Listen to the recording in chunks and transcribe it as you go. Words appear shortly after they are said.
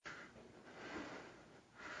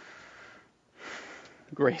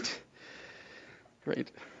Great.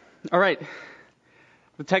 All right.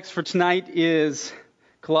 The text for tonight is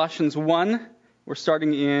Colossians 1.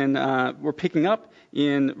 We're picking up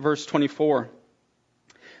in verse 24.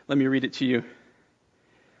 Let me read it to you.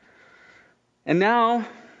 And now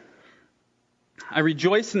I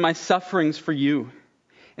rejoice in my sufferings for you,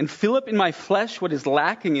 and fill up in my flesh what is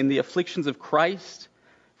lacking in the afflictions of Christ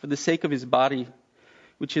for the sake of his body,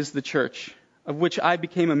 which is the church, of which I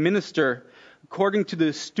became a minister according to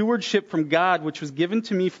the stewardship from God which was given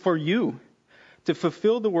to me for you, to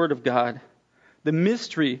fulfill the word of God, the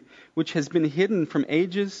mystery which has been hidden from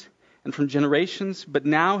ages and from generations, but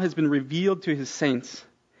now has been revealed to his saints.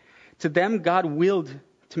 To them God willed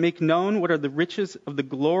to make known what are the riches of the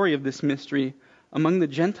glory of this mystery among the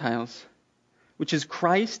Gentiles, which is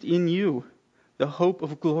Christ in you, the hope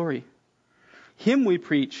of glory. Him we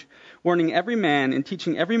preach, warning every man and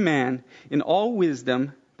teaching every man in all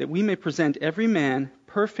wisdom, that we may present every man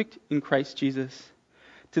perfect in Christ Jesus.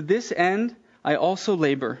 To this end I also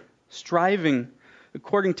labor, striving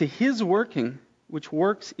according to his working, which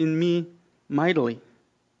works in me mightily.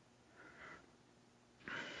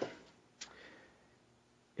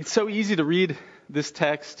 It's so easy to read this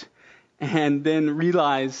text and then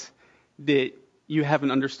realize that you haven't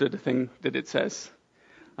understood a thing that it says.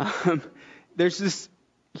 There's this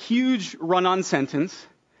huge run-on sentence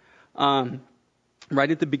right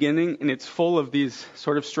at the beginning, and it's full of these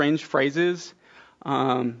sort of strange phrases,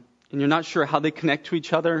 and you're not sure how they connect to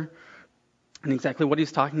each other and exactly what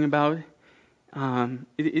he's talking about.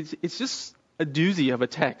 It's just a doozy of a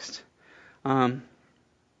text.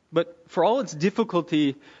 But for all its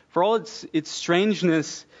difficulty, for all its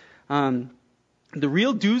strangeness, the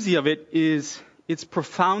real doozy of it is its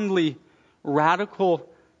profoundly radical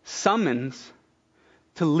summons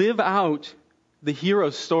to live out the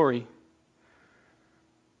hero's story.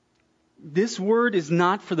 This word is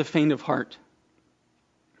not for the faint of heart.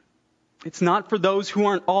 It's not for those who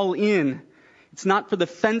aren't all in. It's not for the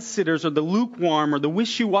fence-sitters or the lukewarm or the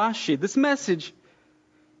wishy-washy. This message,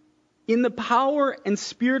 in the power and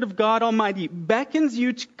Spirit of God Almighty, beckons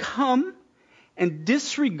you to come and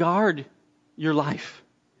disregard your life,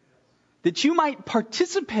 that you might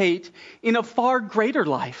participate in a far greater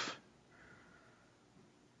life,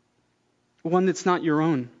 one that's not your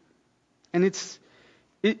own. And it's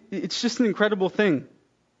just an incredible thing.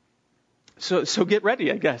 So get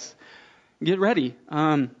ready, I guess. Get ready.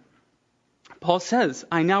 Paul says,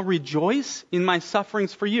 I now rejoice in my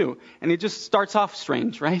sufferings for you. And it just starts off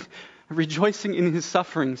strange, right? Rejoicing in his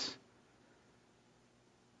sufferings.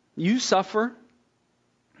 You suffer.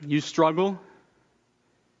 You struggle.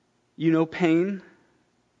 You know pain.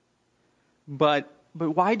 But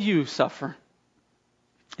why do you suffer?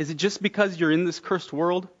 Is it just because you're in this cursed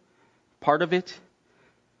world? Part of it?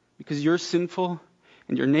 Because you're sinful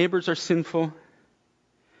and your neighbors are sinful.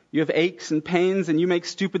 You have aches and pains and you make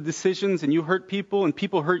stupid decisions and you hurt people and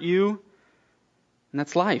people hurt you. And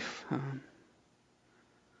that's life.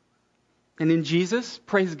 And in Jesus,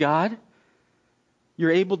 praise God,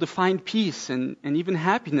 you're able to find peace and even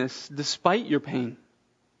happiness despite your pain.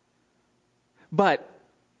 But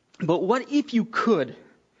what if you could?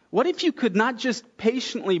 What if you could not just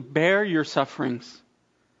patiently bear your sufferings,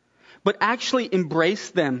 but actually embrace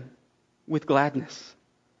them with gladness?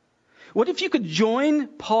 What if you could join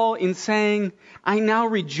Paul in saying, I now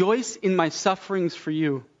rejoice in my sufferings for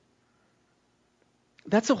you?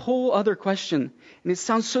 That's a whole other question. And it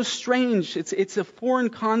sounds so strange. It's a foreign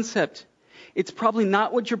concept. It's probably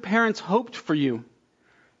not what your parents hoped for you,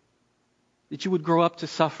 that you would grow up to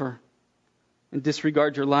suffer and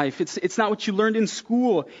disregard your life. It's not what you learned in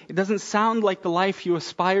school. It doesn't sound like the life you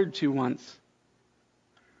aspired to once.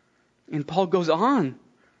 And Paul goes on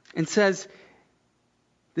and says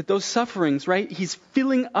that those sufferings, right? He's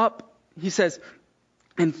filling up, he says,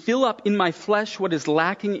 and fill up in my flesh what is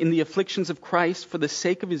lacking in the afflictions of Christ for the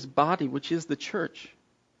sake of his body, which is the church.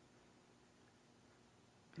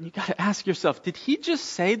 And you got to ask yourself, did he just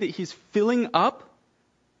say that he's filling up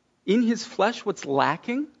in his flesh what's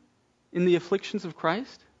lacking in the afflictions of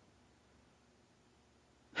Christ?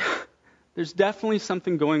 There's definitely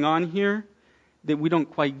something going on here that we don't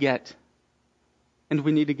quite get. And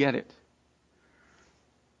we need to get it.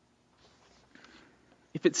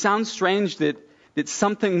 If it sounds strange that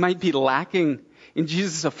something might be lacking in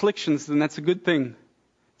Jesus' afflictions, then that's a good thing.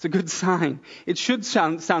 It's a good sign. It should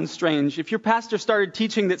sound strange. If your pastor started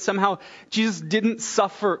teaching that somehow Jesus didn't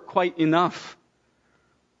suffer quite enough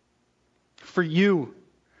for you,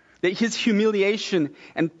 that his humiliation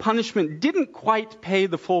and punishment didn't quite pay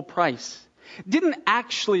the full price, didn't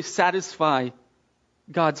actually satisfy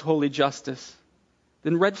God's holy justice,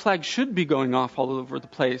 then red flags should be going off all over the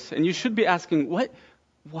place. And you should be asking, what?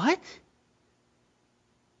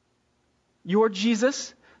 Your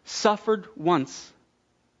Jesus suffered once,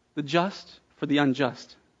 the just for the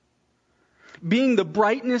unjust. Being the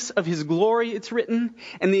brightness of his glory, it's written,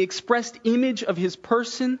 and the expressed image of his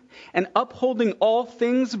person, and upholding all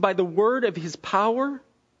things by the word of his power,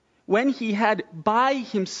 when he had by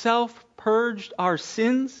himself purged our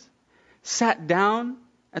sins, sat down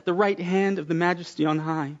at the right hand of the Majesty on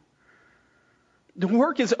high. The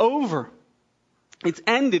work is over. It's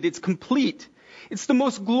ended. It's complete. It's the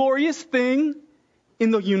most glorious thing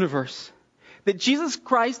in the universe. That Jesus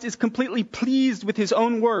Christ is completely pleased with his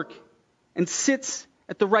own work and sits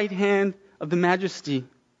at the right hand of the Majesty.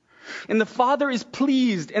 And the Father is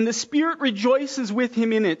pleased, and the Spirit rejoices with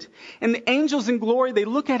him in it. And the angels in glory, they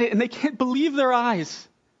look at it and they can't believe their eyes.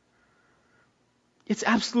 It's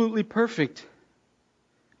absolutely perfect.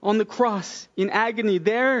 On the cross, in agony,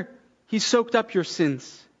 there he soaked up your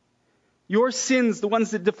sins. Your sins, the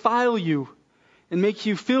ones that defile you and make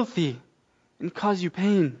you filthy and cause you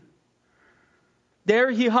pain.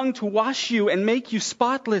 There he hung to wash you and make you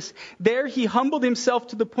spotless. There he humbled himself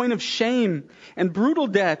to the point of shame and brutal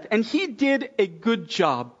death. And he did a good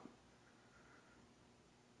job.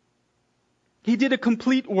 He did a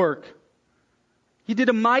complete work. He did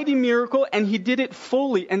a mighty miracle, and he did it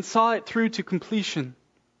fully and saw it through to completion.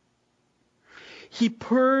 He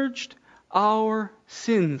purged our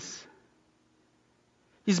sins.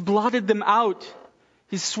 He's blotted them out.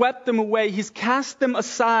 He's swept them away. He's cast them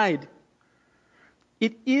aside.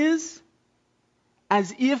 It is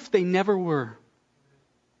as if they never were.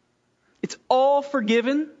 It's all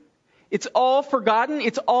forgiven. It's all forgotten.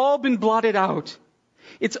 It's all been blotted out.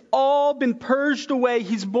 It's all been purged away.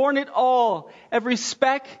 He's borne it all. Every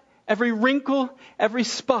speck, every wrinkle, every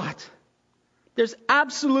spot. There's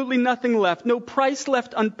absolutely nothing left. No price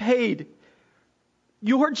left unpaid.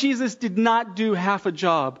 Your Jesus did not do half a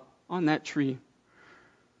job on that tree.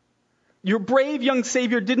 Your brave young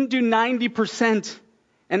Savior didn't do 90%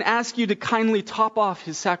 and ask you to kindly top off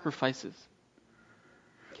his sacrifices.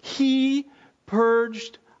 He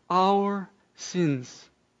purged our sins.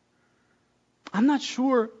 I'm not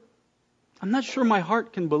sure my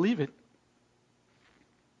heart can believe it.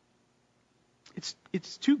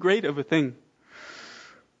 It's too great of a thing.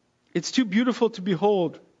 It's too beautiful to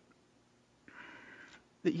behold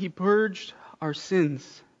that he purged our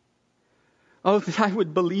sins. Oh, that I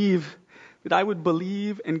would believe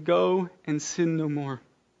and go and sin no more.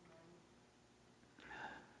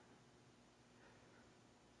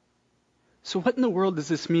 So what in the world does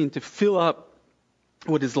this mean, to fill up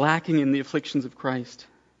what is lacking in the afflictions of Christ?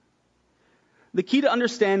 The key to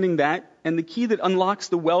understanding that, and the key that unlocks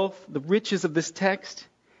the wealth, the riches of this text,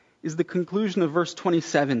 is the conclusion of verse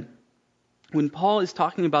 27. When Paul is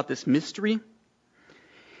talking about this mystery,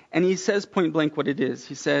 and he says point blank what it is.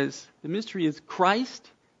 He says, the mystery is Christ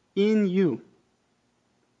in you,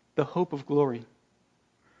 the hope of glory.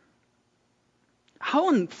 How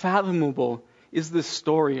unfathomable is this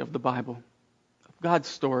story of the Bible, of God's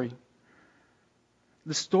story?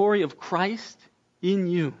 The story of Christ in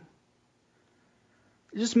you.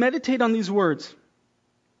 Just meditate on these words.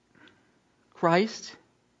 Christ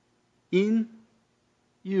in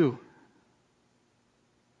you.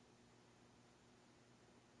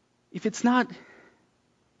 If it's not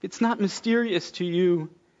mysterious to you,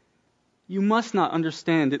 you must not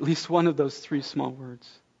understand at least one of those three small words.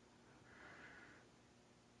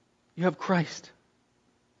 You have Christ.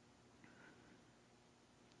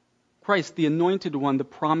 Christ, the anointed one, the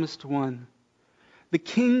promised one, the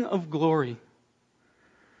King of glory,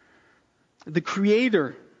 the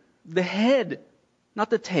Creator, the head, not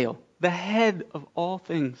the tail, the head of all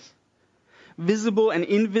things, visible and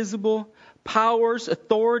invisible, powers,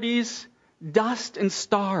 authorities, dust and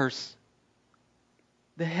stars.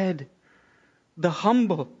 The head, the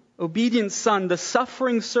humble, obedient Son, the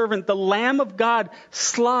suffering servant, the Lamb of God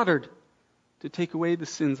slaughtered to take away the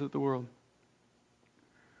sins of the world.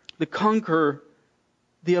 The conqueror,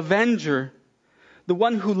 the avenger, the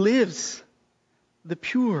one who lives, the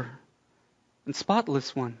pure and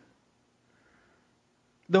spotless one.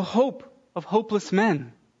 The hope of hopeless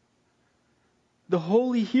men. The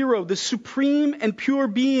holy hero, the supreme and pure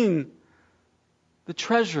being, the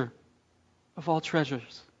treasure of all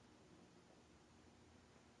treasures.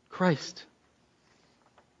 Christ.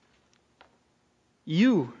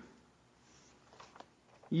 You.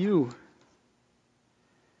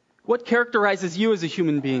 What characterizes you as a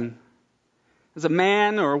human being? As a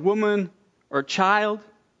man or a woman or a child?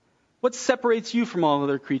 What separates you from all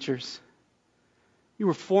other creatures? You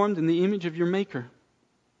were formed in the image of your Maker.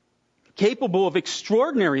 capable of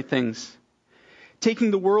extraordinary things,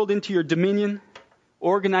 taking the world into your dominion,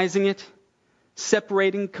 organizing it,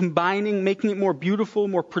 separating, combining, making it more beautiful,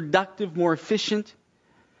 more productive, more efficient.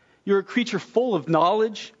 You're a creature full of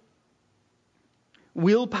knowledge,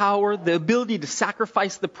 willpower, the ability to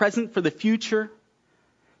sacrifice the present for the future.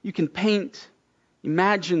 You can paint,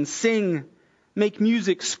 imagine, sing, make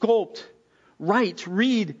music, sculpt, write,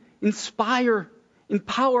 read, inspire,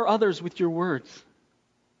 empower others with your words.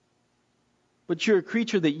 But you're a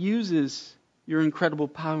creature that uses your incredible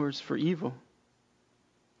powers for evil,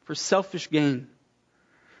 for selfish gain.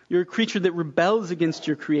 You're a creature that rebels against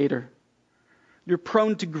your Creator. You're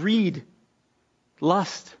prone to greed,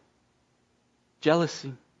 lust,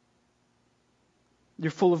 jealousy.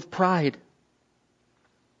 You're full of pride.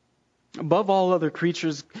 Above all other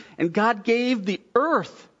creatures, and God gave the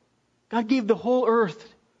earth, God gave the whole earth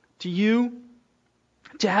to you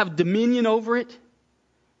to have dominion over it,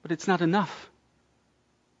 but it's not enough.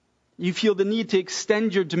 You feel the need to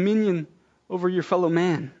extend your dominion over your fellow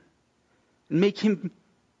man and make him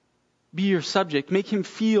be your subject, make him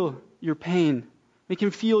feel your pain, make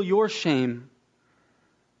him feel your shame.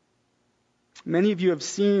 Many of you have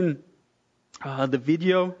seen the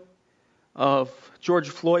video of George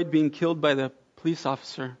Floyd being killed by the police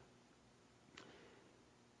officer.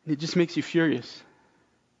 And it just makes you furious.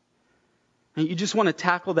 And you just want to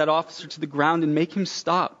tackle that officer to the ground and make him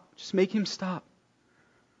stop. Just make him stop.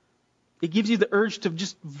 It gives you the urge to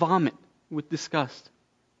just vomit with disgust.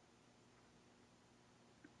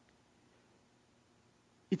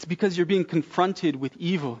 It's because you're being confronted with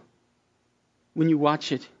evil when you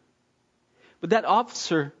watch it. But that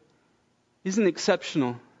officer isn't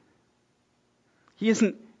exceptional. He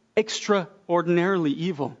isn't extraordinarily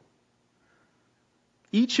evil.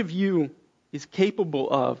 Each of you is capable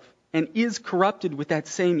of and is corrupted with that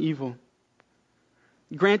same evil.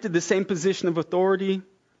 Granted the same position of authority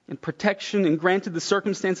and protection, and granted the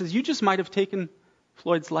circumstances, you just might have taken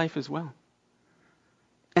Floyd's life as well.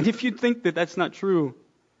 And if you think that that's not true,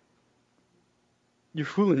 you're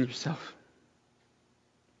fooling yourself.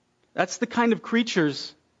 That's the kind of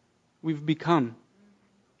creatures we've become.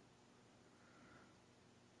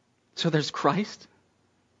 So there's Christ,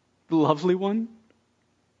 the lovely one,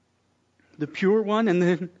 the pure one, and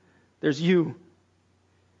then there's you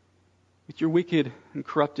with your wicked and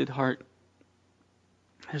corrupted heart.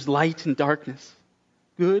 There's light and darkness,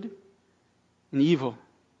 good and evil,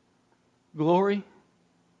 glory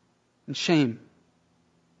and shame.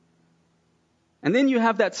 And then you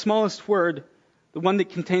have that smallest word, the one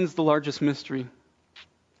that contains the largest mystery,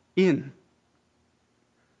 in.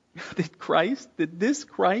 That this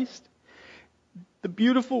Christ, the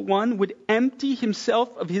beautiful one, would empty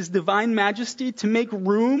himself of his divine majesty to make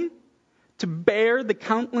room to bear the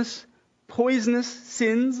countless poisonous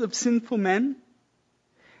sins of sinful men?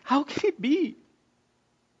 How can it be?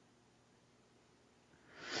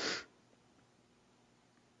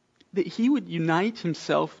 That he would unite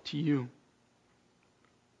himself to you.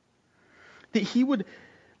 That he would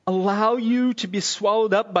allow you to be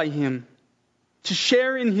swallowed up by him, to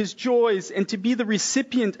share in his joys, and to be the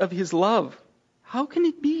recipient of his love. How can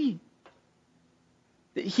it be?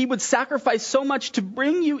 That he would sacrifice so much to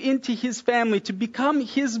bring you into his family, to become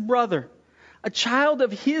his brother, a child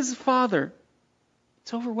of his father.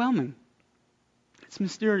 It's overwhelming. It's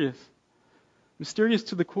mysterious. Mysterious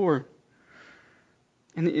to the core.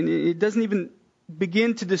 And it doesn't even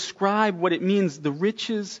begin to describe what it means, the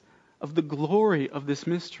riches of the glory of this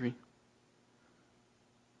mystery.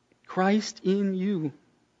 Christ in you.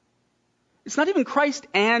 It's not even Christ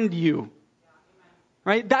and you.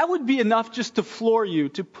 Right? That would be enough just to floor you,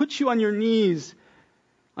 to put you on your knees,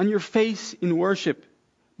 on your face in worship.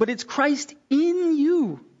 But it's Christ in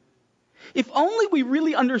you. If only we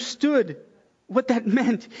really understood what that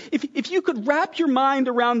meant. If you could wrap your mind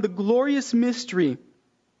around the glorious mystery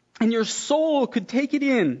and your soul could take it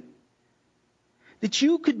in, that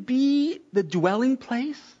you could be the dwelling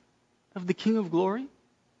place of the King of Glory.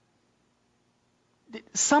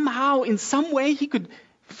 That somehow, in some way, he could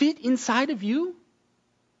fit inside of you,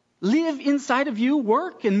 live inside of you,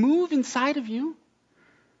 work and move inside of you.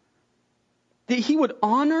 That he would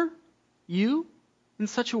honor you in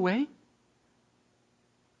such a way.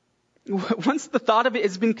 Once the thought of it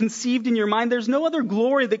has been conceived in your mind, there's no other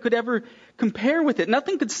glory that could ever compare with it.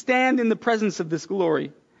 Nothing could stand in the presence of this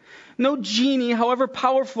glory. No genie, however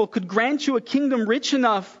powerful, could grant you a kingdom rich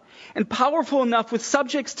enough and powerful enough with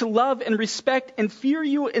subjects to love and respect and fear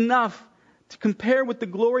you enough to compare with the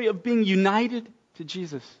glory of being united to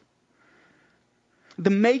Jesus. The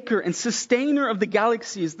maker and sustainer of the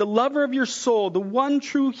galaxies, the lover of your soul, the one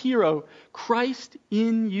true hero, Christ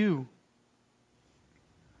in you.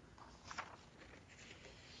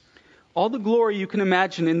 All the glory you can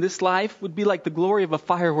imagine in this life would be like the glory of a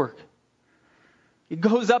firework. It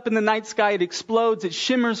goes up in the night sky, it explodes, it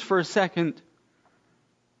shimmers for a second.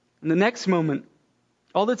 And the next moment,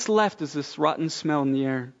 all that's left is this rotten smell in the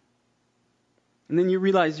air. And then you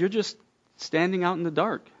realize you're just standing out in the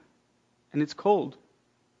dark. And it's cold.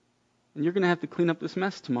 And you're going to have to clean up this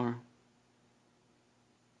mess tomorrow.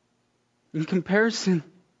 In comparison,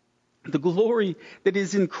 the glory that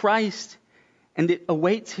is in Christ and it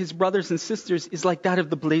awaits his brothers and sisters is like that of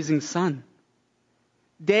the blazing sun.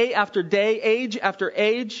 Day after day, age after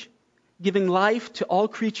age, giving life to all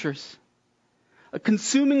creatures. A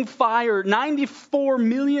consuming fire 94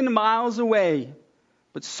 million miles away,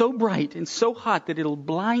 but so bright and so hot that it'll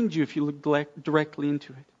blind you if you look directly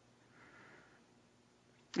into it.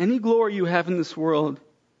 Any glory you have in this world,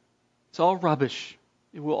 it's all rubbish.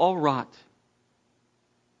 It will all rot.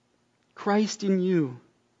 Christ in you.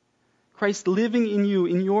 Christ living in you,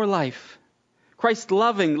 in your life. Christ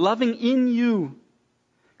loving in you.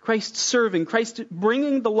 Christ serving, Christ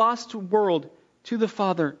bringing the lost world to the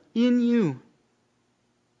Father in you.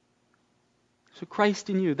 So Christ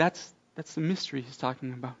in you, that's the mystery he's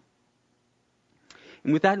talking about.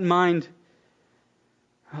 And with that in mind,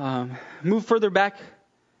 move further back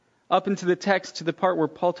up into the text to the part where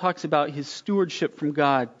Paul talks about his stewardship from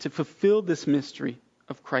God to fulfill this mystery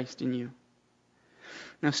of Christ in you.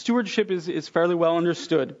 Now, stewardship is fairly well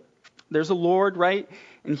understood. There's a Lord, right?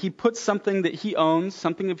 And he puts something that he owns,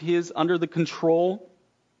 something of his, under the control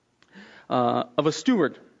of a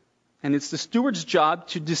steward. And it's the steward's job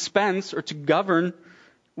to dispense or to govern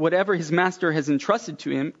whatever his master has entrusted to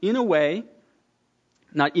him in a way,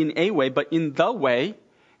 not in a way, but in the way,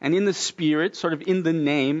 and in the spirit, sort of in the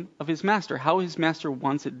name of his master, how his master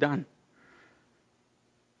wants it done.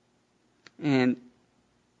 And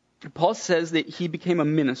Paul says that he became a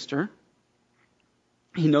minister.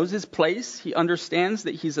 He knows his place. He understands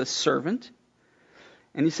that he's a servant.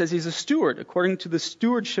 And he says he's a steward according to the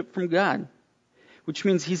stewardship from God, which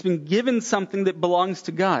means he's been given something that belongs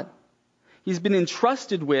to God. He's been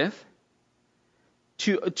entrusted with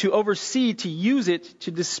to oversee, to use it, to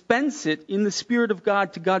dispense it in the Spirit of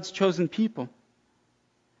God to God's chosen people.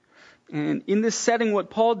 And in this setting, what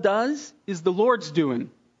Paul does is the Lord's doing.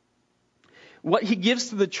 What he gives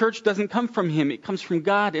to the church doesn't come from him. It comes from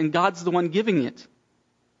God, and God's the one giving it.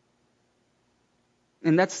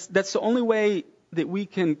 And that's the only way that we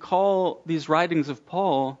can call these writings of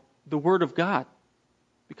Paul the Word of God.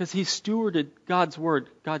 Because he stewarded God's Word.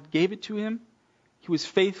 God gave it to him. He was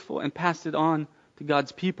faithful and passed it on to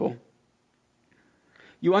God's people.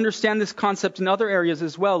 You understand this concept in other areas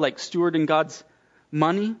as well, like stewarding God's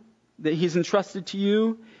money that he's entrusted to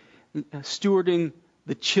you, stewarding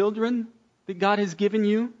the children that God has given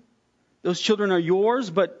you. Those children are yours,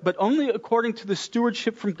 but only according to the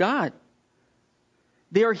stewardship from God.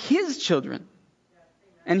 They are his children.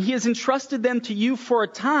 And he has entrusted them to you for a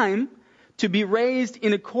time to be raised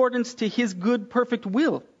in accordance to his good, perfect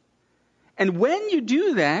will. And when you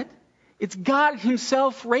do that, it's God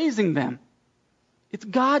himself raising them. It's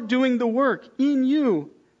God doing the work in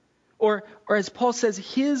you. Or as Paul says,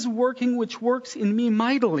 his working which works in me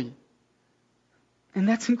mightily. And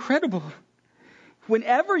that's incredible.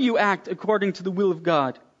 Whenever you act according to the will of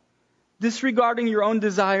God, disregarding your own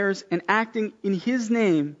desires and acting in his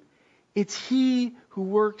name, it's he who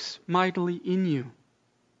works mightily in you.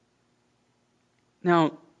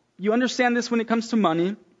 Now, you understand this when it comes to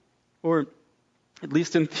money, or at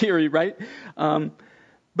least in theory, right?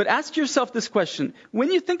 But ask yourself this question.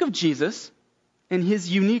 When you think of Jesus and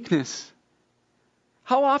his uniqueness,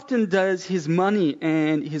 how often does his money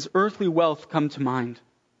and his earthly wealth come to mind?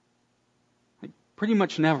 Like, pretty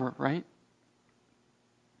much never, right?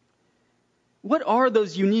 What are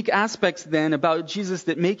those unique aspects then about Jesus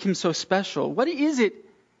that make him so special? What is it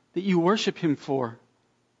that you worship him for?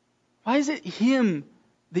 Why is it him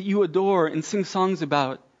that you adore and sing songs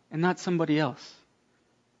about and not somebody else?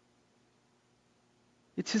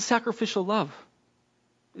 It's his sacrificial love,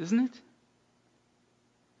 isn't it?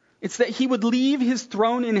 It's that he would leave his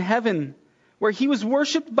throne in heaven, where he was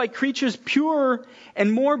worshipped by creatures purer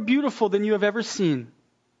and more beautiful than you have ever seen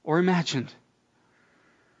or imagined.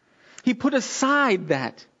 He put aside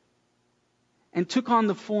that and took on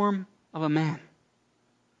the form of a man.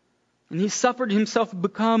 And he suffered himself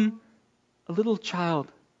become a little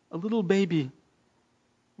child, a little baby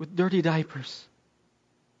with dirty diapers.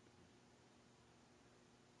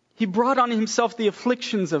 He brought on himself the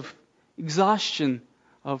afflictions of exhaustion,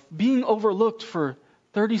 of being overlooked for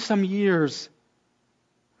 30-some years,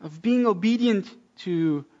 of being obedient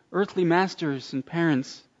to earthly masters and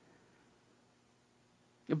parents,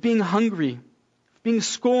 of being hungry, being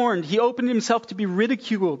scorned. He opened himself to be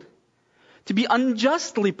ridiculed, to be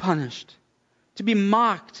unjustly punished, to be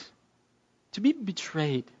mocked, to be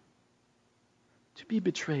betrayed,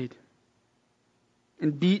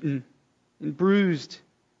 and beaten and bruised,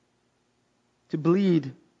 to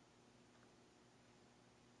bleed,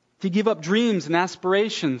 to give up dreams and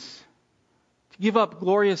aspirations, to give up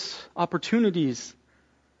glorious opportunities,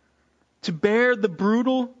 to bear the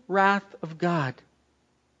brutal wrath of God,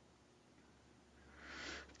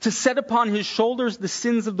 to set upon his shoulders the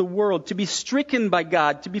sins of the world, to be stricken by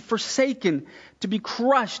God, to be forsaken, to be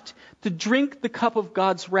crushed, to drink the cup of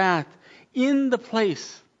God's wrath in the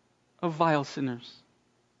place of vile sinners.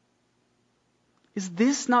 Is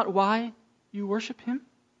this not why you worship him?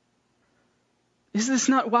 Is this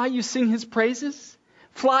not why you sing his praises?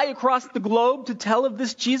 Fly across the globe to tell of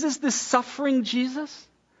this Jesus, this suffering Jesus?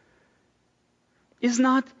 Is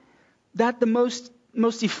not that the most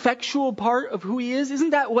effectual part of who he is? Isn't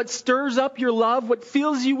that what stirs up your love, what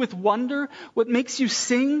fills you with wonder, what makes you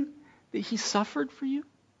sing that he suffered for you?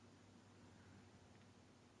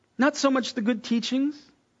 Not so much the good teachings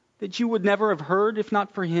that you would never have heard if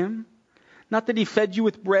not for him. Not that he fed you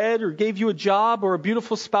with bread or gave you a job or a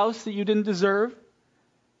beautiful spouse that you didn't deserve,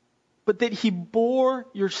 but that he bore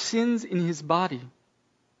your sins in his body.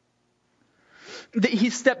 That he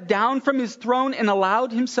stepped down from his throne and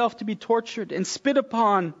allowed himself to be tortured and spit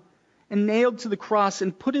upon and nailed to the cross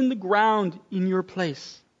and put in the ground in your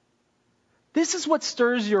place. This is what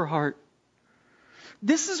stirs your heart.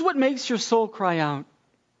 This is what makes your soul cry out.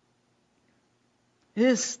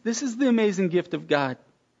 This is the amazing gift of God,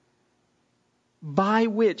 by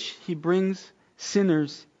which he brings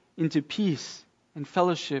sinners into peace and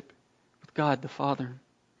fellowship with God the Father,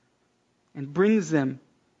 and brings them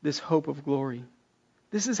this hope of glory.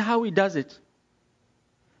 This is how he does it.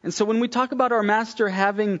 And so when we talk about our master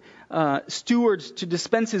having stewards to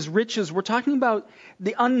dispense his riches, we're talking about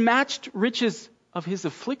the unmatched riches of his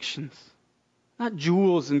afflictions, not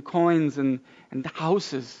jewels and coins and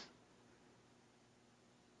houses.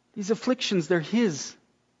 These afflictions, they're his.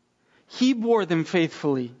 He bore them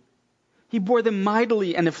faithfully. He bore them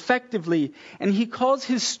mightily and effectively. And he calls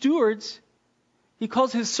his stewards, he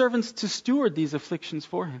calls his servants to steward these afflictions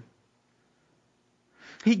for him.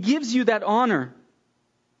 He gives you that honor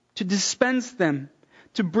to dispense them,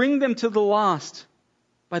 to bring them to the lost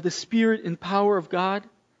by the Spirit and power of God,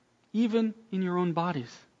 even in your own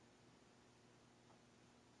bodies.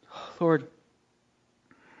 Lord,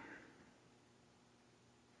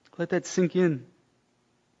 let that sink in.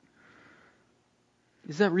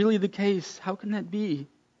 Is that really the case? How can that be?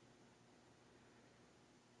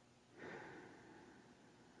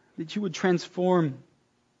 That you would transform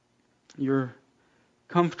your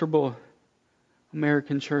comfortable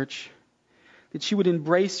American church. That you would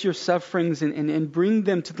embrace your sufferings and bring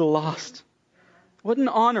them to the lost. What an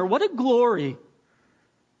honor. What a glory.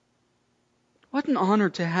 What an honor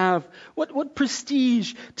to have. What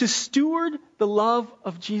prestige to steward the love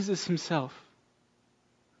of Jesus himself.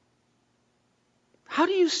 How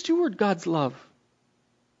do you steward God's love?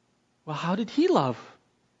 Well, how did he love?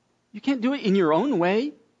 You can't do it in your own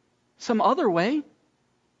way, some other way,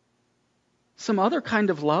 some other kind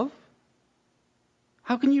of love.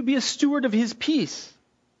 How can you be a steward of his peace?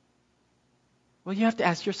 Well, you have to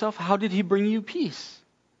ask yourself, how did he bring you peace?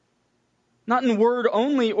 Not in word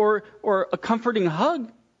only or a comforting hug,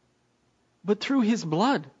 but through his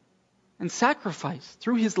blood and sacrifice,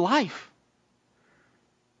 through his life.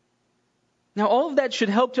 Now, all of that should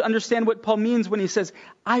help to understand what Paul means when he says,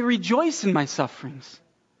 I rejoice in my sufferings.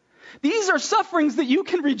 These are sufferings that you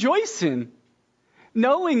can rejoice in,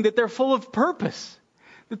 knowing that they're full of purpose,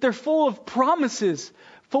 that they're full of promises,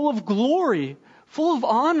 full of glory, full of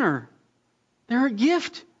honor. They're a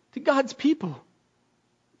gift to God's people.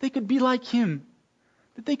 They could be like him,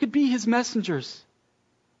 that they could be his messengers,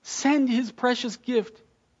 send his precious gift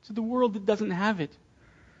to the world that doesn't have it.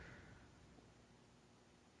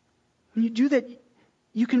 When you do that,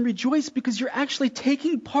 you can rejoice because you're actually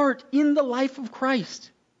taking part in the life of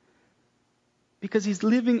Christ. Because he's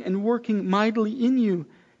living and working mightily in you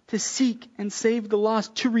to seek and save the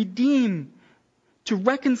lost, to redeem, to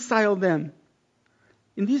reconcile them.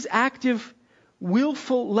 In these active,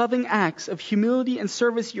 willful, loving acts of humility and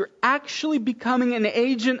service, you're actually becoming an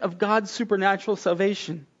agent of God's supernatural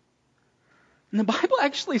salvation. And the Bible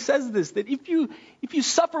actually says this, that if you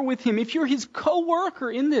suffer with him, if you're his co-worker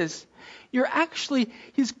in this, you're actually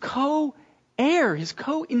his co-heir, his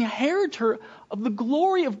co-inheritor of the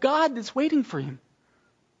glory of God that's waiting for him.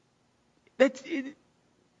 That's it.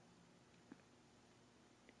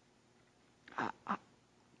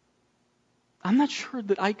 I'm not sure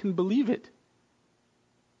that I can believe it.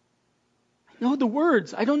 know the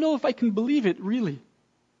words. I don't know if I can believe it, really.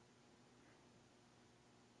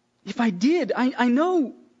 If I did, I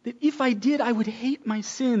know that if I did, I would hate my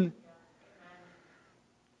sin.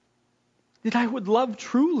 That I would love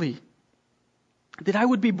truly. That I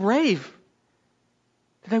would be brave.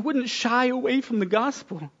 That I wouldn't shy away from the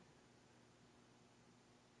gospel.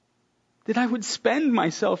 That I would spend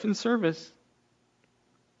myself in service.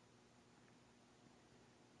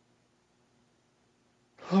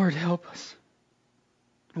 Lord, help us.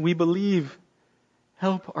 We believe.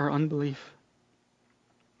 Help our unbelief.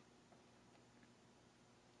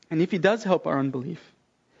 And if He does help our unbelief,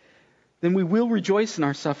 then we will rejoice in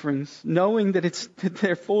our sufferings, knowing that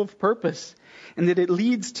they're full of purpose, and that it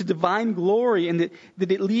leads to divine glory, and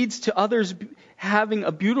that it leads to others having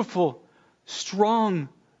a beautiful, strong,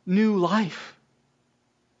 new life.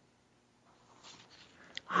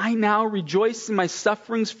 I now rejoice in my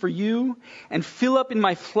sufferings for you, and fill up in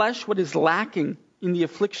my flesh what is lacking in the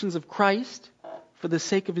afflictions of Christ for the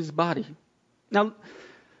sake of His body. Now,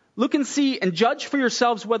 look and see and judge for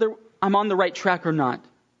yourselves whether I'm on the right track or not.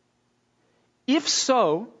 If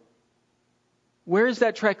so, where is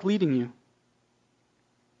that track leading you?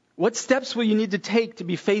 What steps will you need to take to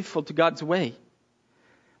be faithful to God's way?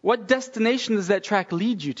 What destination does that track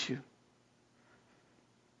lead you to?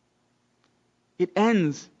 It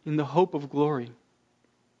ends in the hope of glory.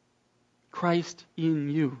 Christ in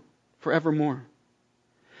you forevermore.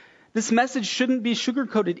 This message shouldn't be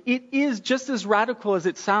sugar-coated. It is just as radical as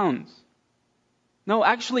it sounds. No,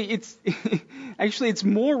 actually, it's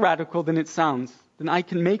more radical than it sounds, than I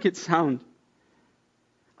can make it sound.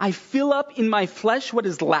 I fill up in my flesh what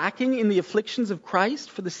is lacking in the afflictions of Christ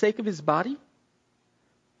for the sake of His body.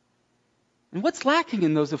 And what's lacking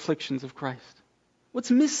in those afflictions of Christ?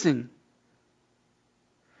 What's missing?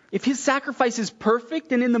 If His sacrifice is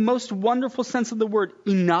perfect and in the most wonderful sense of the word,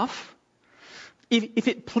 enough, if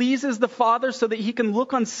it pleases the Father so that He can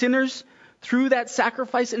look on sinners through that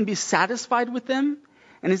sacrifice and be satisfied with them,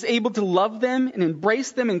 and is able to love them and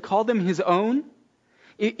embrace them and call them His own,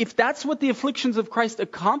 if that's what the afflictions of Christ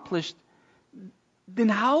accomplished, then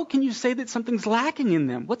how can you say that something's lacking in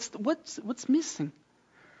them? What's missing?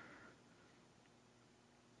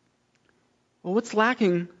 Well, what's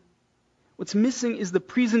lacking, what's missing is the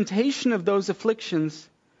presentation of those afflictions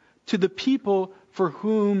to the people for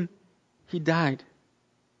whom He died.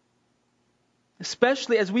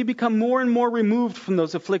 Especially as we become more and more removed from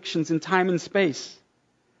those afflictions in time and space.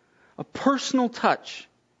 A personal touch.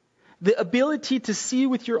 The ability to see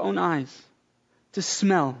with your own eyes. To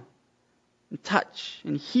smell and touch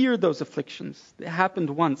and hear those afflictions that happened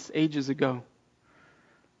once, ages ago.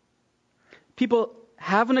 People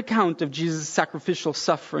have an account of Jesus' sacrificial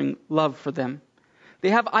suffering, love for them. They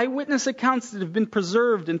have eyewitness accounts that have been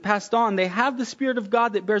preserved and passed on. They have the Spirit of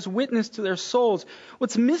God that bears witness to their souls.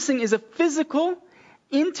 What's missing is a physical,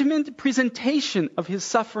 intimate presentation of His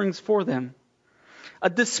sufferings for them. A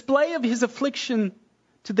display of His affliction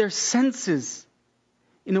to their senses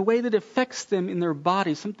in a way that affects them in their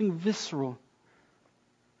body, something visceral.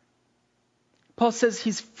 Paul says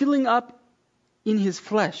He's filling up in His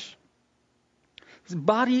flesh. His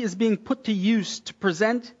body is being put to use to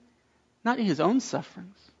present not His own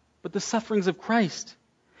sufferings, but the sufferings of Christ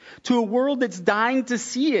to a world that's dying to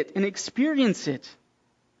see it and experience it.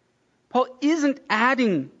 Paul isn't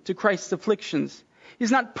adding to Christ's afflictions.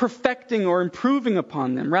 He's not perfecting or improving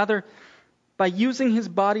upon them. Rather, by using His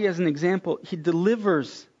body as an example, He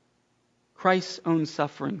delivers Christ's own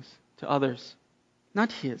sufferings to others,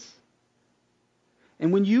 not His.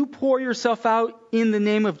 And when you pour yourself out in the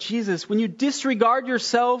name of Jesus, when you disregard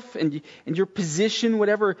yourself and your position,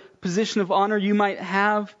 whatever position of honor you might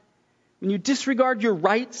have, when you disregard your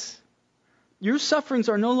rights, your sufferings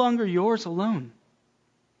are no longer yours alone.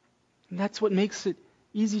 And that's what makes it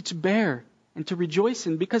easy to bear and to rejoice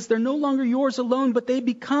in, because they're no longer yours alone, but they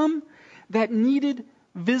become that needed,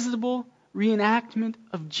 visible reenactment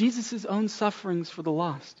of Jesus' own sufferings for the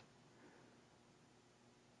lost.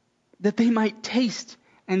 That they might taste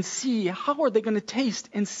and see. How are they going to taste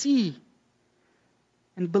and see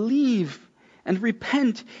and believe and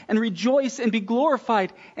repent and rejoice and be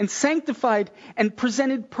glorified and sanctified and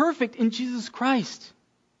presented perfect in Jesus Christ?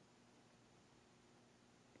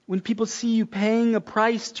 When people see you paying a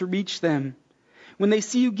price to reach them, when they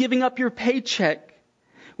see you giving up your paycheck,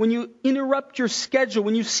 when you interrupt your schedule,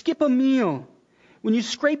 when you skip a meal, when you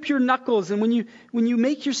scrape your knuckles, and when you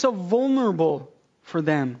make yourself vulnerable for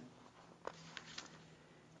them.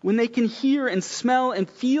 When they can hear and smell and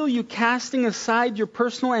feel you casting aside your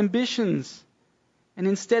personal ambitions and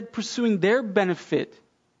instead pursuing their benefit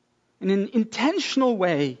in an intentional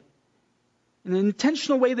way in an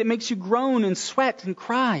intentional way that makes you groan and sweat and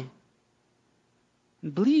cry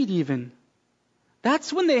and bleed even.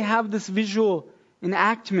 That's when they have this visual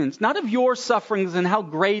enactment, not of your sufferings and how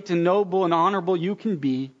great and noble and honorable you can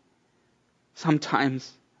be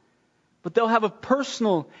sometimes, but they'll have a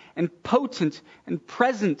personal and potent and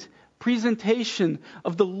present presentation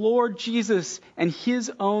of the Lord Jesus and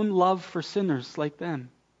His own love for sinners like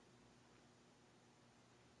them.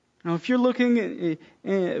 Now, if you're looking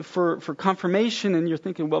for confirmation and you're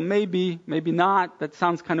thinking, well, maybe not, that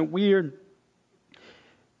sounds kind of weird,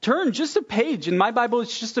 turn just a page. In my Bible,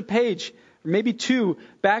 it's just a page, or maybe two,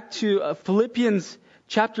 back to Philippians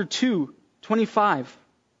chapter 2, 25.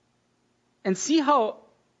 And see how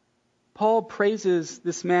Paul praises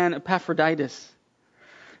this man Epaphroditus.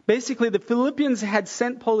 Basically, the Philippians had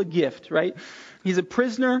sent Paul a gift, right? He's a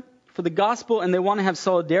prisoner for the gospel, and they want to have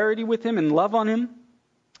solidarity with him and love on him.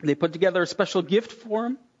 They put together a special gift for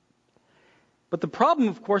him. But the problem,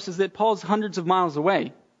 of course, is that Paul's hundreds of miles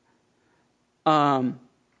away. And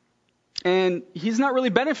he's not really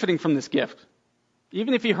benefiting from this gift.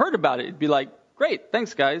 Even if he heard about it, it'd be like, great,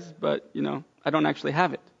 thanks guys, but, I don't actually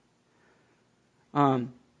have it.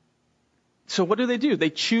 So what do? They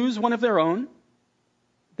choose one of their own.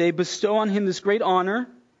 They bestow on him this great honor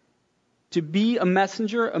to be a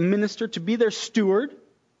messenger, a minister, to be their steward.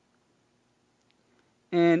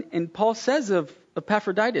 And Paul says of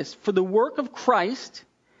Epaphroditus, for the work of Christ,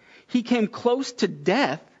 he came close to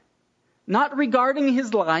death, not regarding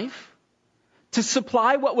his life, to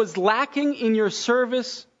supply what was lacking in your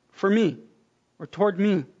service for me, or toward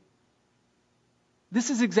me. This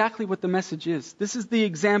is exactly what the message is. This is the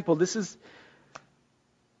example. This is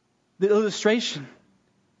the illustration.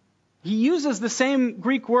 He uses the same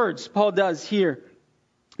Greek words Paul does here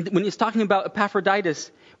when he's talking about Epaphroditus,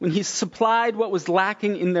 when he's supplied what was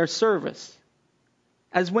lacking in their service,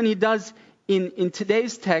 as when he does in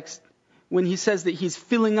today's text when he says that he's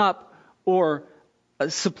filling up or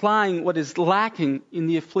supplying what is lacking in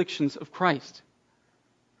the afflictions of Christ.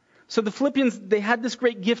 So the Philippians, they had this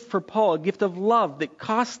great gift for Paul, a gift of love that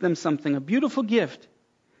cost them something, a beautiful gift.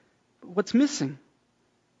 But what's missing?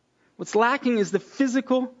 What's lacking is the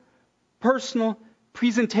physical, personal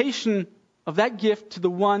presentation of that gift to the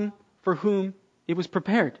one for whom it was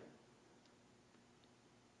prepared.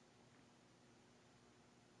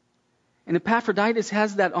 And Epaphroditus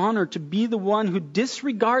has that honor to be the one who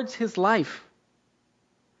disregards his life,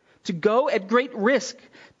 to go at great risk,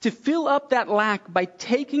 to fill up that lack by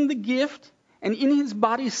taking the gift and in his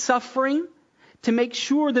body suffering to make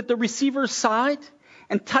sure that the receiver saw it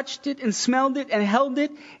and touched it and smelled it and held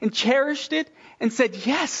it and cherished it and said,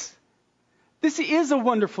 yes, this is a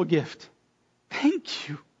wonderful gift. Thank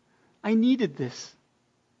you. I needed this.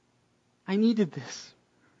 I needed this.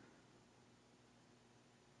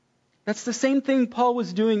 That's the same thing Paul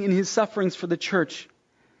was doing in his sufferings for the church.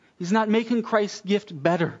 He's not making Christ's gift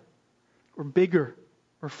better or bigger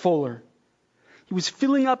or fuller. He was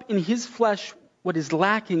filling up in his flesh what is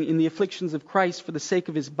lacking in the afflictions of Christ for the sake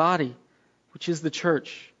of his body, which is the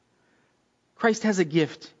church. Christ has a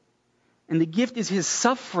gift, and the gift is his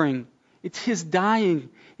suffering. It's his dying.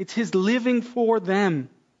 It's his living for them.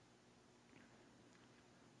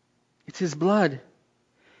 It's his blood.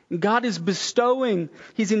 And God is bestowing,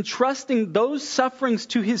 he's entrusting those sufferings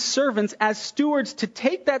to his servants as stewards to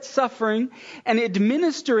take that suffering and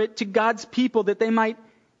administer it to God's people that they might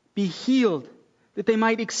be healed, that they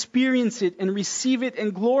might experience it and receive it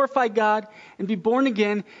and glorify God and be born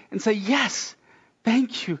again and say, yes,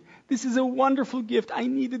 thank you. This is a wonderful gift. I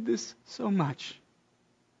needed this so much.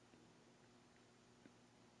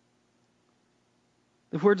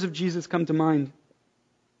 The words of Jesus come to mind.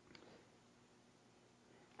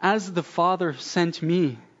 As the Father sent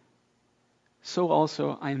me, so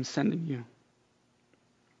also I am sending you.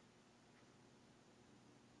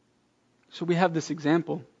 So we have this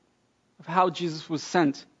example of how Jesus was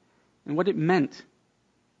sent and what it meant.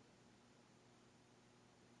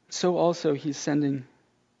 So also he's sending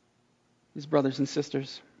his brothers and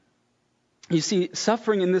sisters. You see,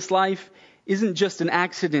 suffering in this life isn't just an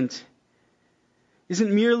accident,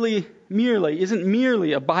 isn't merely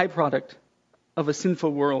a byproduct of a sinful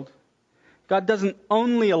world. God doesn't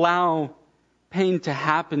only allow pain to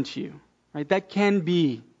happen to you, right? That can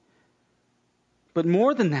be. But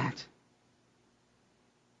more than that,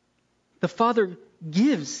 the Father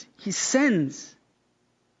gives, he sends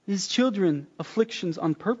his children afflictions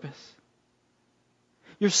on purpose.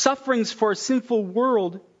 Your sufferings for a sinful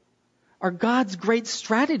world are God's great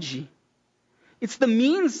strategy. It's the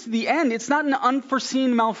means to the end. It's not an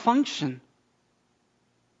unforeseen malfunction.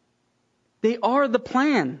 They are the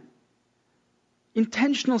plan.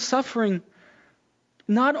 Intentional suffering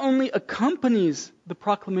not only accompanies the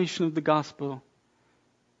proclamation of the gospel,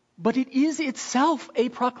 but it is itself a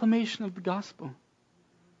proclamation of the gospel.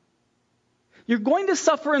 You're going to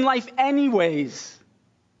suffer in life anyways.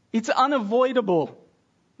 It's unavoidable.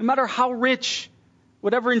 No matter how rich,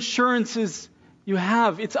 whatever insurances you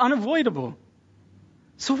have, it's unavoidable.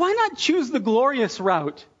 So why not choose the glorious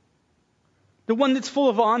route? The one that's full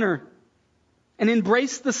of honor, and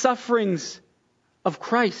embrace the sufferings of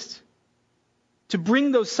Christ to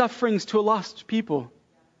bring those sufferings to a lost people.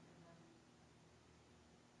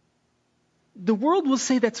 The world will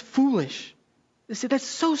say that's foolish. They say that's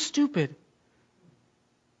so stupid.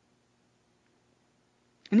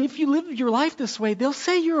 And if you live your life this way, they'll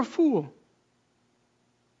say you're a fool.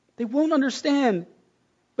 They won't understand.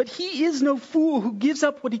 But he is no fool who gives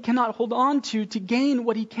up what he cannot hold on to gain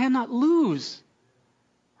what he cannot lose.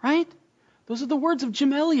 Right? Those are the words of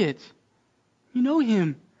Jim Elliot. You know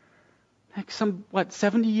him. Like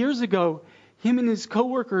 70 years ago, him and his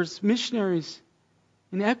co-workers, missionaries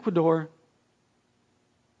in Ecuador,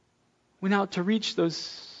 went out to reach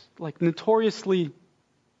those notoriously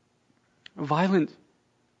violent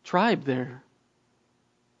tribe there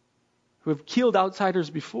who have killed outsiders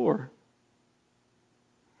before.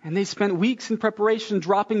 And they spent weeks in preparation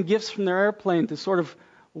dropping gifts from their airplane to sort of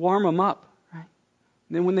warm them up. Right?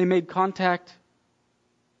 And then when they made contact,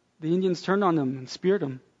 the Indians turned on them and speared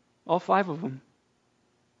them. All 5 of them.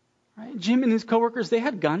 Right? Jim and his coworkers, they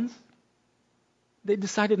had guns. They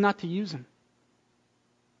decided not to use them.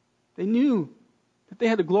 They knew that they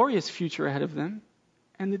had a glorious future ahead of them,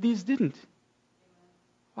 and that these didn't.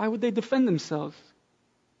 Why would they defend themselves?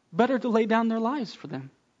 Better to lay down their lives for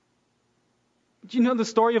them. Do you know the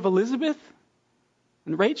story of Elizabeth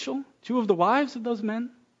and Rachel, 2 of the wives of those men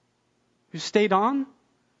who stayed on?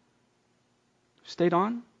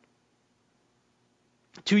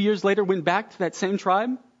 2 years later went back to that same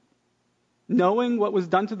tribe, knowing what was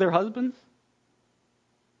done to their husbands.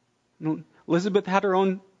 Elizabeth had her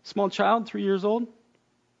own small child, 3 years old,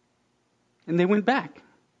 and they went back,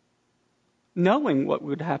 knowing what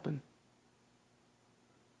would happen.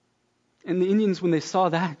 And the Indians, when they saw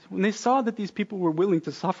that these people were willing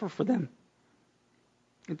to suffer for them,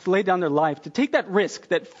 and to lay down their life, to take that risk,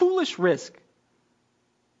 that foolish risk,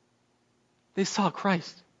 they saw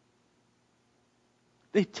Christ.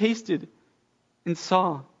 They tasted and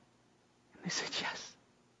saw, and they said, yes.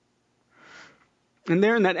 And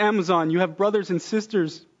there in that Amazon, you have brothers and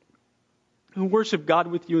sisters who worship God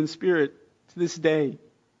with you in spirit to this day,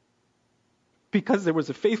 because there was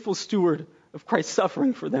a faithful steward of Christ's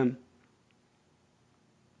suffering for them.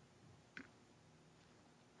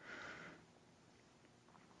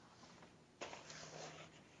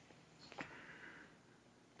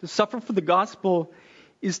 To suffer for the gospel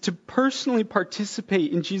is to personally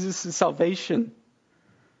participate in Jesus' salvation,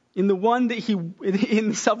 in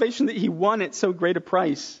the salvation that he won at so great a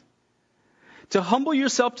price. To humble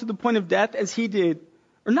yourself to the point of death as he did,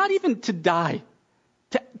 or not even to die,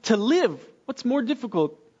 to live. What's more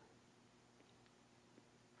difficult?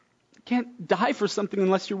 You can't die for something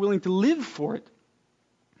unless you're willing to live for it.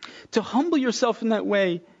 To humble yourself in that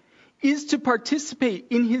way is to participate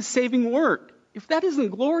in his saving work. If that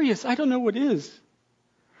isn't glorious, I don't know what is.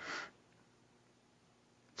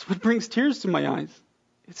 It's what brings tears to my eyes.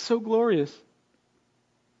 It's so glorious.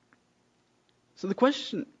 So the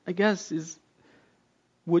question, I guess, is,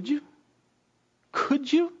 would you?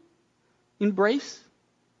 Could you embrace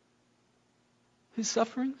his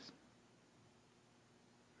sufferings?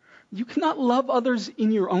 You cannot love others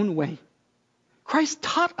in your own way. Christ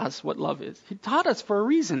taught us what love is. He taught us for a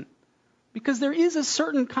reason. Because there is a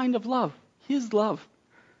certain kind of love, his love,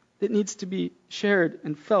 that needs to be shared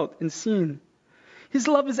and felt and seen. His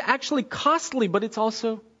love is actually costly, but it's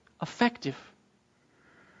also effective.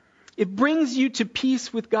 It brings you to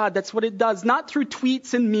peace with God. That's what it does. Not through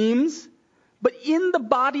tweets and memes, but in the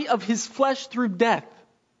body of his flesh through death,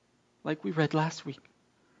 like we read last week.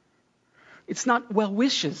 It's not well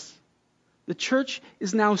wishes. The church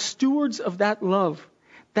is now stewards of that love.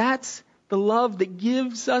 That's the love that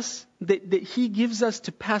gives us, that he gives us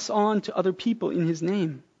to pass on to other people in his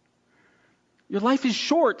name. Your life is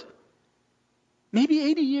short. Maybe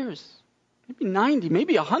 80 years, maybe 90,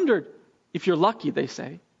 maybe 100, if you're lucky, they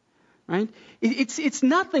say. Right? It's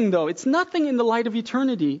nothing, though. It's nothing in the light of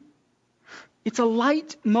eternity. It's a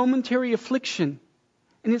light, momentary affliction.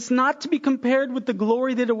 And it's not to be compared with the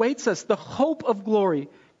glory that awaits us, the hope of glory,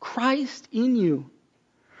 Christ in you.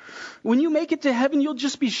 When you make it to heaven, you'll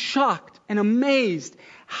just be shocked and amazed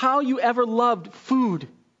how you ever loved food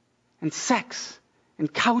and sex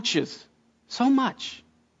and couches so much.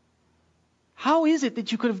 How is it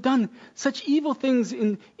that you could have done such evil things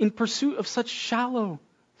in pursuit of such shallow,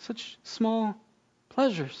 such small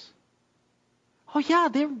pleasures? Oh yeah,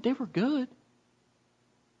 they were good.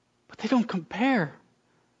 But they don't compare.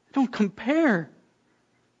 They don't compare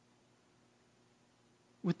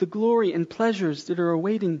with the glory and pleasures that are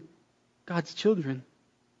awaiting God's children.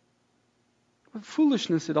 What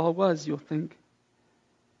foolishness it all was, you'll think.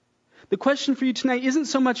 The question for you tonight isn't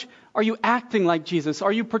so much, are you acting like Jesus?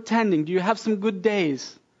 Are you pretending? Do you have some good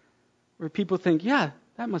days? Where people think, yeah,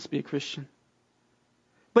 that must be a Christian.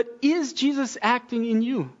 But is Jesus acting in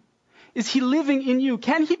you? Is he living in you?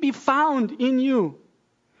 Can he be found in you?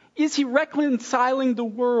 Is he reconciling the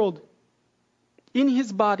world in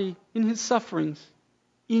his body, in his sufferings,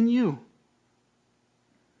 in you?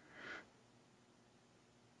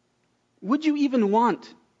 Would you even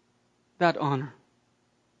want that honor?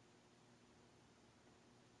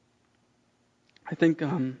 I think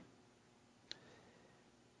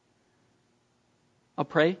I'll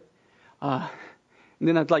pray, and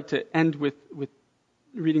then I'd like to end with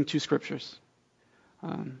reading 2 scriptures.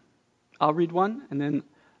 I'll read one, and then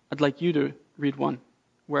I'd like you to read one,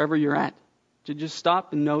 wherever you're at, to just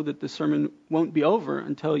stop and know that the sermon won't be over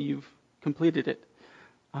until you've completed it.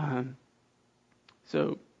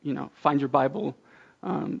 So, find your Bible,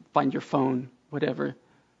 find your phone, whatever.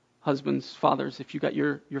 Husbands, fathers, if you got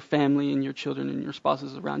your family and your children and your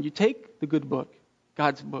spouses around, you take the good book,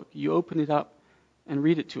 God's book, you open it up and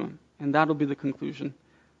read it to them, and that'll be the conclusion.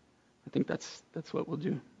 I think that's what we'll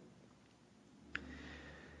do.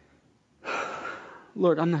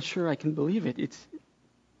 Lord, I'm not sure I can believe it. It's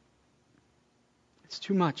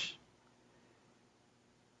too much.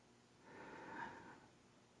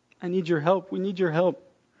 I need your help. We need your help.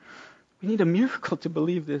 We need a miracle to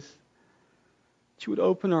believe this. That you would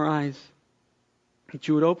open our eyes. That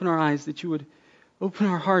you would open our eyes. That you would open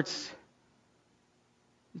our hearts.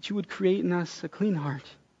 That you would create in us a clean heart.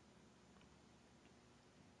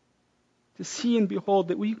 To see and behold,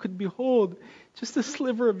 that we could behold just a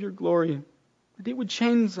sliver of your glory. That it would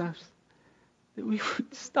change us. That we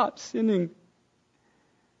would stop sinning.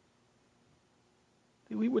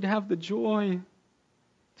 That we would have the joy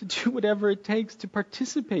to do whatever it takes to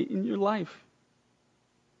participate in your life.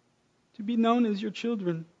 To be known as your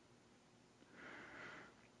children.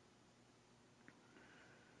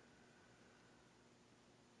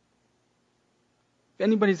 If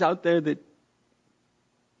anybody's out there that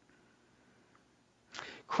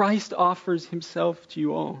Christ offers himself to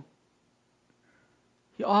you all.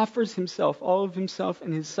 He offers himself, all of himself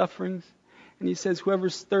and his sufferings. And he says,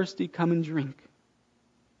 whoever's thirsty, come and drink.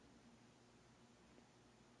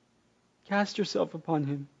 Cast yourself upon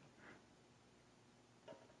him.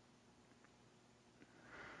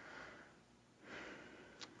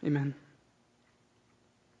 Amen.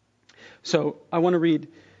 So I want to read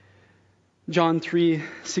John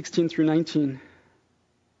 3:16 through 19.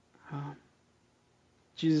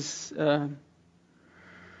 Jesus, I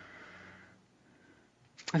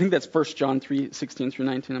think that's 1 John 3:16 through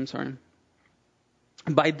 19. I'm sorry.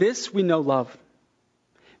 By this we know love,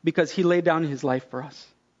 because he laid down his life for us.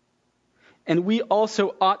 And we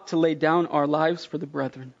also ought to lay down our lives for the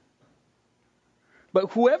brethren.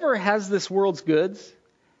 But whoever has this world's goods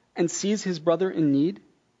and sees his brother in need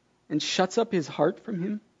and shuts up his heart from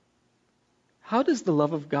him, how does the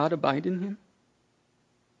love of God abide in him?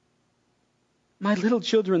 My little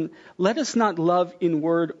children, let us not love in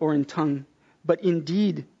word or in tongue, but in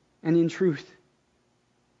deed and in truth.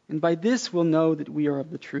 And by this we'll know that we are of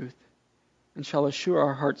the truth and shall assure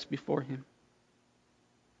our hearts before him.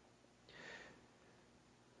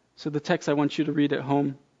 So the text I want you to read at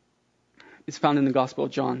home is found in the Gospel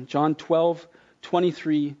of John. John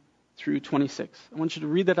 12:23 through 26. I want you to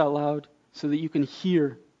read that out loud so that you can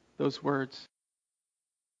hear those words.